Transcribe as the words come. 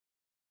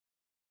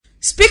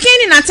Speaking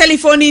in a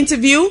telephone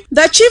interview,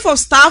 the Chief of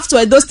Staff to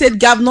Edo State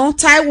Governor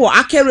Taiwo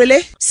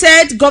Akerele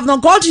said Governor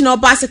Godwin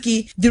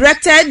Obaseki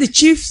directed the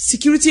Chief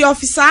Security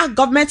Officer,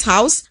 Government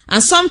House,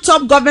 and some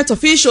top government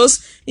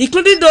officials,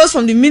 including those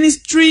from the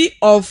Ministry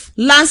of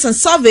Lands and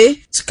Survey,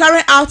 to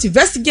carry out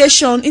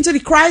investigation into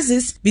the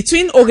crisis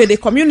between Oghede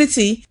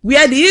Community,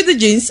 where the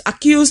indigents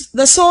accused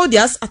the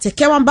soldiers at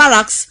Ekewan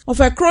Barracks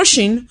of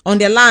encroaching on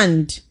their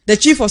land. The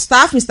Chief of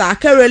Staff, Mr.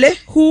 Akerele,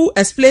 who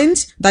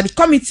explained that the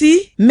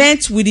committee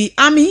met with the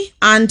army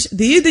and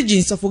the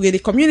indigents of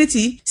Oghede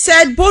Community,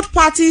 said both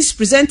parties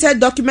presented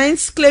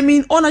documents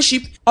claiming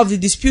ownership of the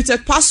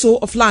disputed parcel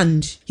of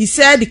land. He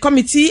said the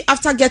committee,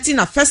 after getting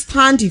a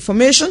first-hand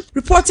information,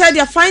 reported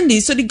their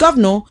findings to the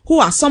governor, who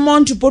has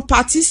summoned both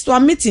parties to a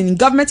meeting in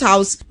Government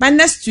House by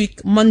next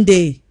week,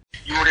 Monday.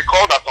 You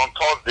recall that on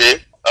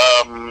Thursday,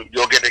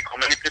 the Oghede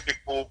Community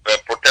people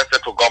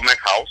protested to Government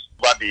House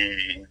over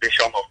the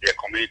invasion of their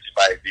community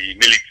by the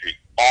military.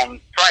 On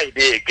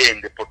Friday again,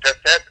 they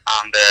protested,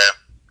 and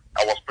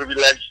I was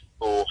privileged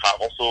to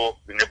have also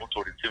been able to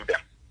receive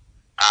them.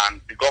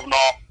 And the governor,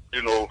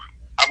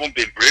 having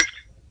been briefed,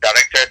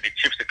 directed the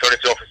Chief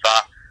Security Officer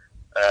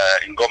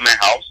in Government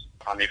House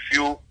and a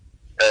few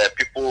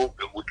people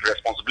with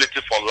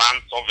responsibility for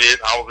land, survey,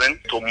 housing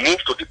to move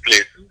to the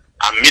place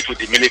and meet with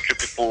the military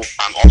people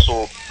and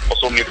also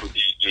meet with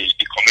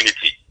the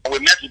community. We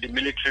met with the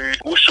military,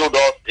 who showed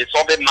us a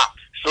survey map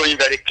showing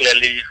very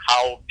clearly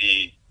how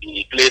the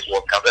place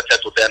was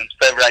gazetted to them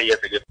several years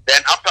ago.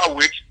 Then after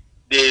which,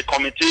 the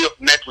committee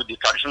met with the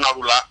traditional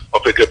ruler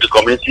of the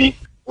community,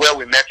 where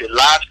we met a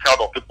large crowd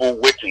of people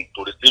waiting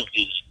to receive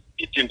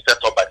the team set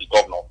up by the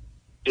governor.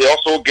 They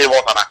also gave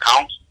us an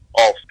account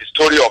of the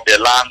story of their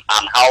land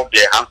and how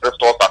their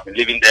ancestors have been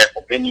living there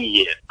for many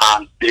years.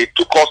 And they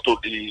took us to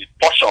the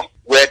portion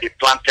where they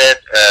planted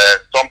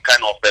some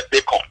kind of a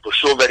bacon to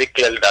show very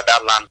clearly that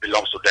that land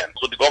belongs to them.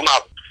 So the governor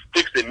has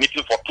fixed a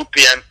meeting for 2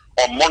 p.m.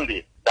 on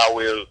Monday that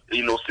will,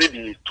 see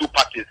the two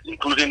parties,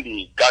 including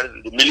the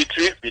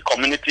military, the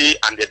community,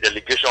 and the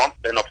delegation.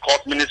 Then, of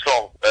course, Minister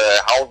of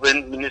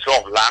Housing, Minister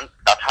of Land,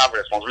 that have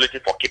responsibility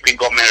for keeping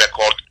government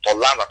records for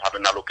land that have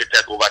been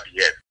allocated over the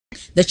years.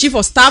 The Chief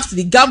of Staff to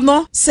the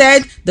Governor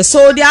said the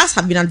soldiers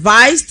have been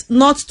advised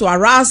not to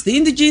harass the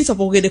indigents of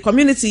Oghede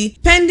Community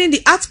pending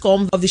the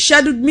outcome of the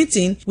scheduled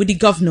meeting with the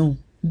Governor.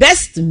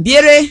 Best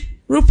Mbiere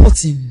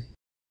reporting.